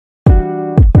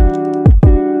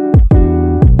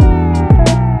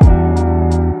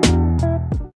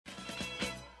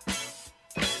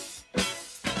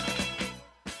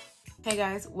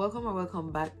guys, welcome or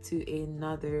welcome back to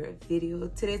another video.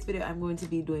 Today's video I'm going to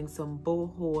be doing some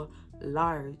boho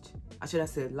large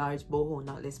boho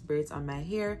knotless braids on my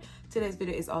hair. Today's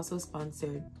video is also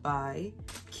sponsored by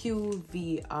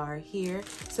QVR hair.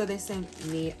 So they sent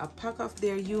me a pack of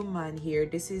their human hair.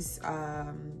 This is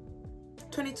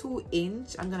 22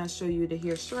 inch. I'm gonna show you the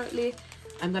hair shortly.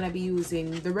 I'm gonna be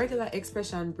using the regular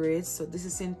expression braids. So this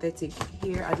is synthetic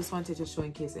hair. I just wanted to show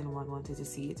in case anyone wanted to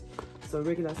see it. So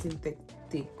regular synthetic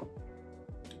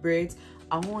braids.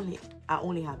 I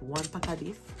only had one pack of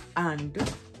this,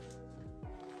 and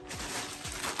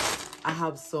I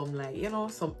have some, like, you know,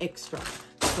 some extra.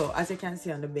 So as you can see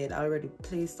on the bed, I already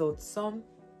placed out some.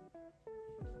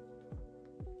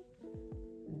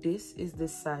 This is the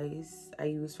size I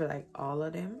use for like all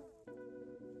of them.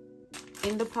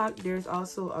 In the pack there's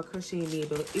also a crochet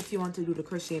needle if you want to do the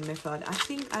crochet method. I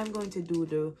think I'm going to do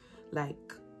the plait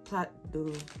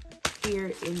the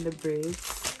hair in the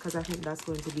braids because I think that's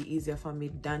going to be easier for me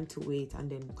than to wait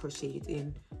and then crochet it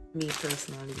in, me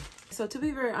personally. So to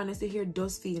be very honest, the hair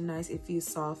does feel nice. It feels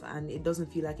soft and it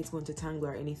doesn't feel like it's going to tangle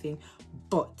or anything.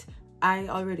 But I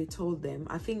already told them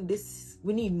I think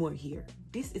we need more hair.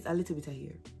 This is a little bit of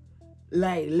hair.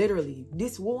 Like literally,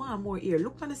 this want more hair.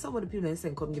 Look at some of the people that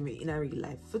saying come give me in a real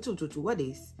life for two. What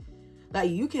is?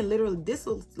 Like you can literally, this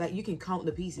looks like you can count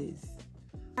the pieces.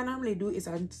 What I normally do is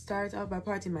I start out by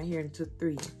parting my hair into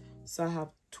 3. So I have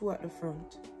 2 at the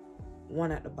front,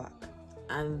 1 at the back,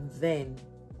 and then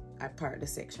I part the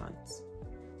sections.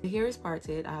 The hair is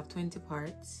parted. I have 20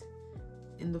 parts.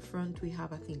 In the front we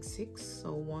have I think 6.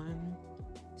 So 1,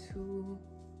 2,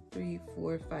 3,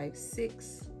 4, 5,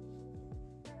 6.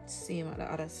 Same at the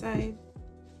other side.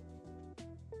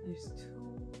 There's 2.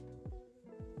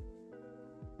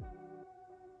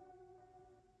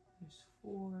 There's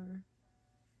 4.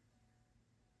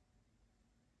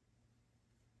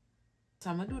 So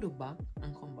I'm gonna do the back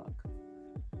and come back.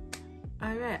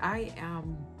 Alright, I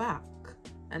am back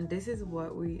and this is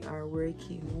what we are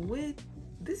working with.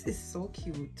 This is so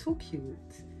cute, too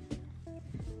cute.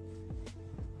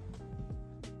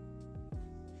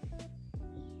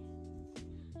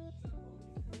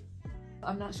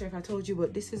 I'm not sure if I told you,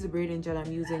 but this is the braiding gel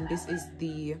I'm using. This is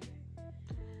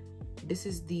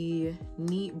the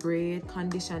Neat Braid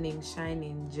Conditioning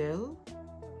Shining Gel.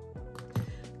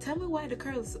 Tell me why the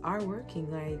curls are working.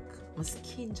 Like my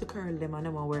skin to curl them and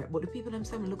them are work, but the people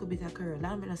themselves look a bit of curl.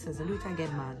 Lambert says, do it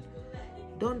again, man.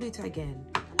 Don't do it again.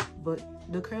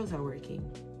 But the curls are working.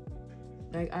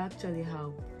 Like I actually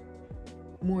have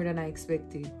more than I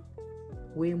expected.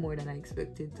 Way more than I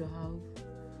expected to have.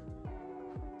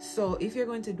 So if you're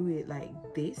going to do it like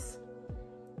this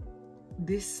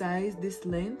size, this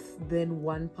length, then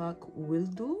 1 pack will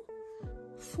do.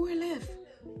 4 left.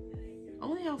 I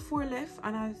only have 4 left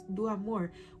and I do have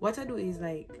more. What I do is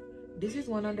like, this is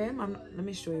one of them. Let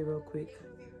me show you real quick.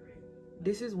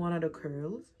 This is one of the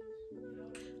curls.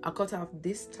 I cut off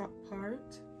this top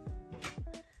part.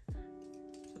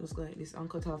 Just go like this and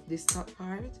cut off this top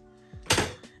part.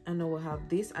 And now we'll have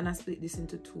this, and I split this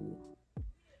into 2.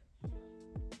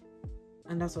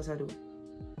 And that's what I do.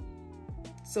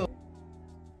 So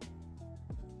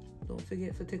don't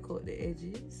forget to take out the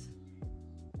edges.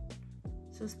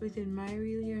 So splitting my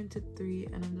real hair into 3,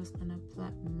 and I'm just gonna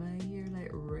plait my hair like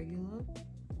regular,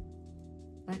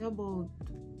 like about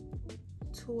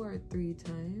 2 or 3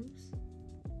 times.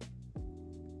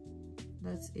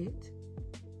 That's it.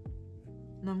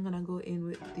 Now I'm gonna go in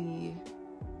with the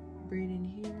braiding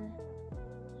here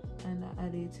and I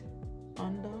add it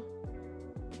under.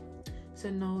 So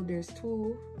now there's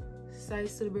 2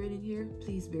 sides to the braiding here.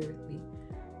 Please bear with me.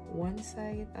 One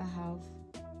side I have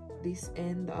this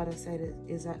end, the other side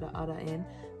is at the other end,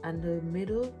 and the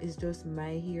middle is just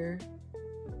my hair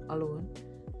alone.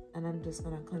 And I'm just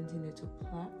gonna continue to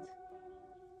plait.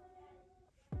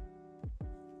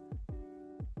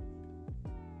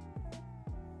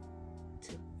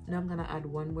 Now I'm gonna add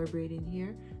 1 more braiding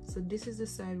here. So this is the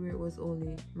side where it was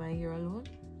only my hair alone.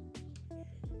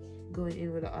 Going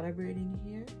in with the other braiding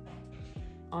here,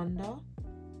 under,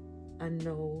 and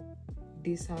now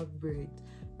this have braids.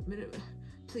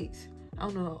 Please, I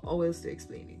don't know how else to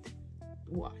explain it.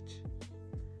 Watch.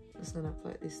 Just gonna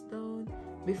plait this down.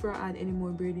 Before I add any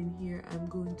more braiding here, I'm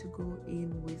going to go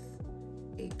in with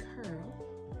a curl.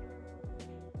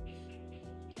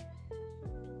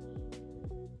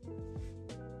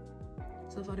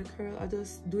 So for the curl, I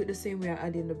just do it the same way I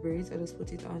add in the braids. I just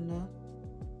put it under,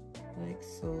 like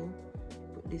so.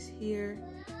 Put this here,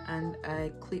 and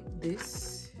I clip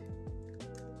this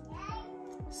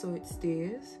so it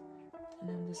stays. And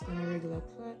I'm just gonna regular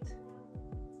plait.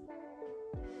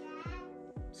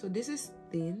 So this is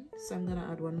thin, so I'm gonna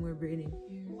add one more braid in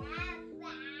here.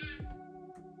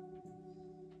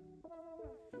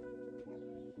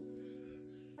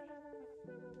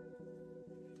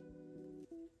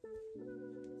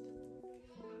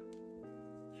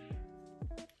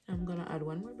 I'm gonna add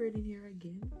one more braid in here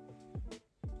again.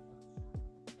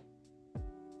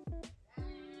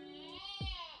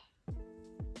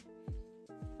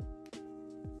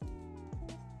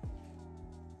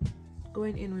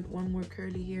 Going in with one more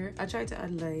curly hair. I tried to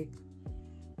add like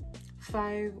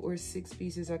 5 or 6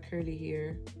 pieces of curly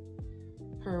hair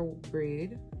per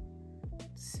braid.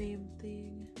 Same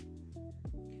thing.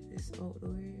 Get this out the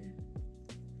way.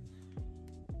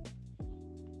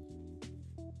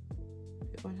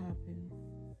 What happened?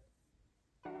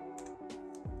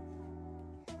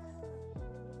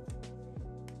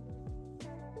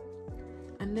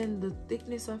 And then the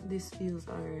thickness of this feels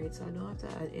alright, so I don't have to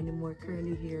add any more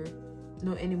curly hair,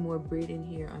 no any more braid in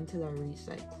here until I reach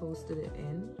like close to the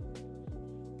end.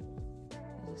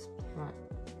 Just plait.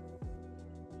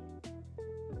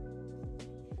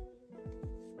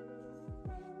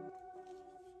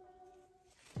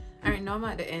 Alright, now I'm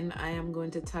at the end. I am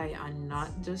going to tie a knot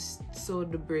just so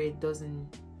the braid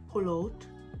doesn't pull out.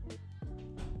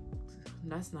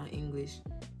 That's not English.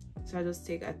 So I just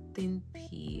take a thin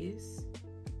piece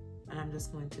and I'm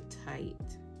just going to tie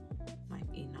it like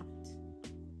a knot.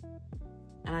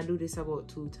 And I do this about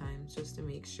 2 times just to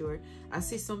make sure. I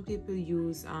see some people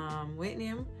use wait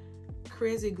name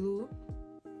crazy glue.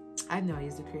 I've never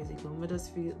used the crazy glue, but I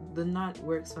just feel the knot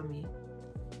works for me.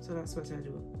 So that's what I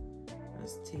do.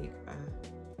 Just take a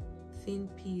thin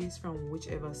piece from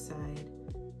whichever side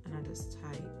and I just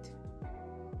tie it.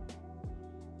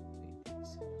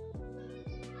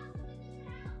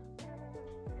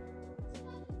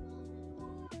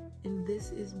 And this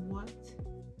is what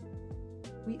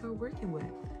we are working with.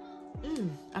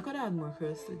 I could add more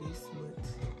curls to this, but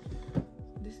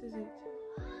this is it.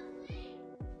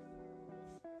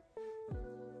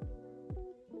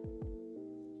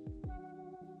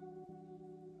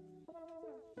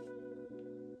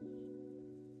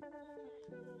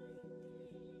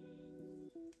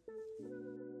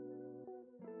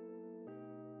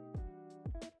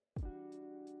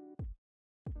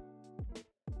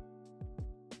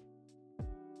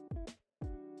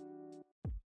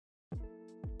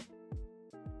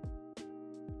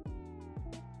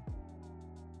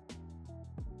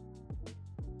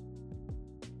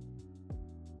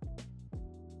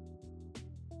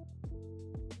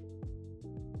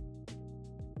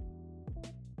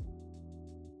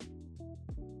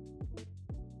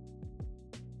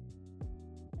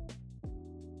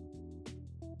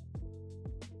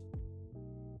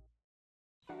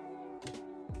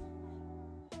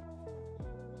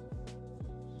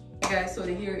 Guys, so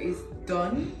the hair is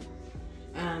done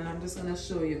and I'm just gonna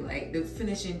show you like the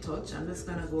finishing touch. I'm just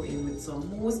gonna go in with some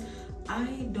mousse.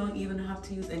 I don't even have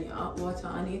to use any hot water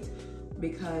on it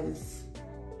because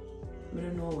I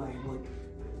don't know why, but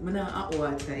I'm not hot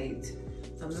water it.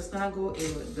 So I'm just gonna go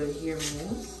in with the hair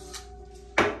mousse.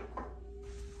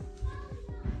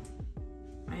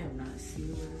 I am not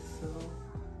serious, so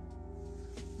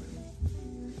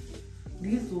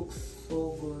these look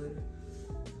so good.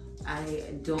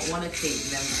 I don't want to take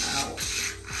them out.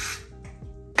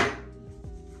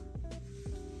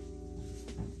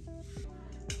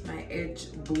 My edge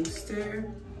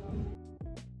booster.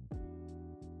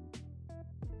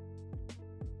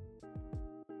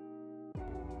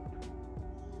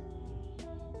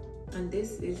 And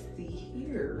this is the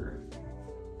hair.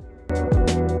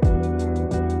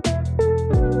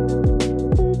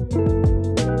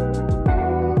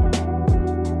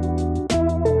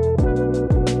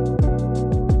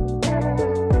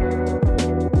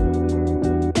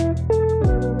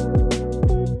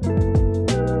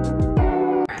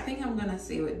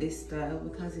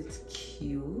 Because it's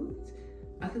cute.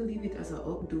 I could leave it as an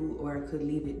updo or I could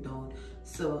leave it down.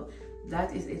 So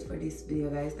that is it for this video,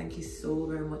 guys. Thank you so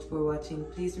very much for watching.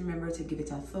 Please remember to give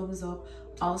it a thumbs up.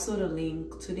 Also, the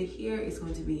link to the hair is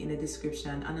going to be in the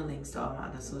description and the links to all my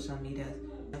other social media.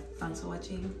 Thanks for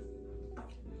watching.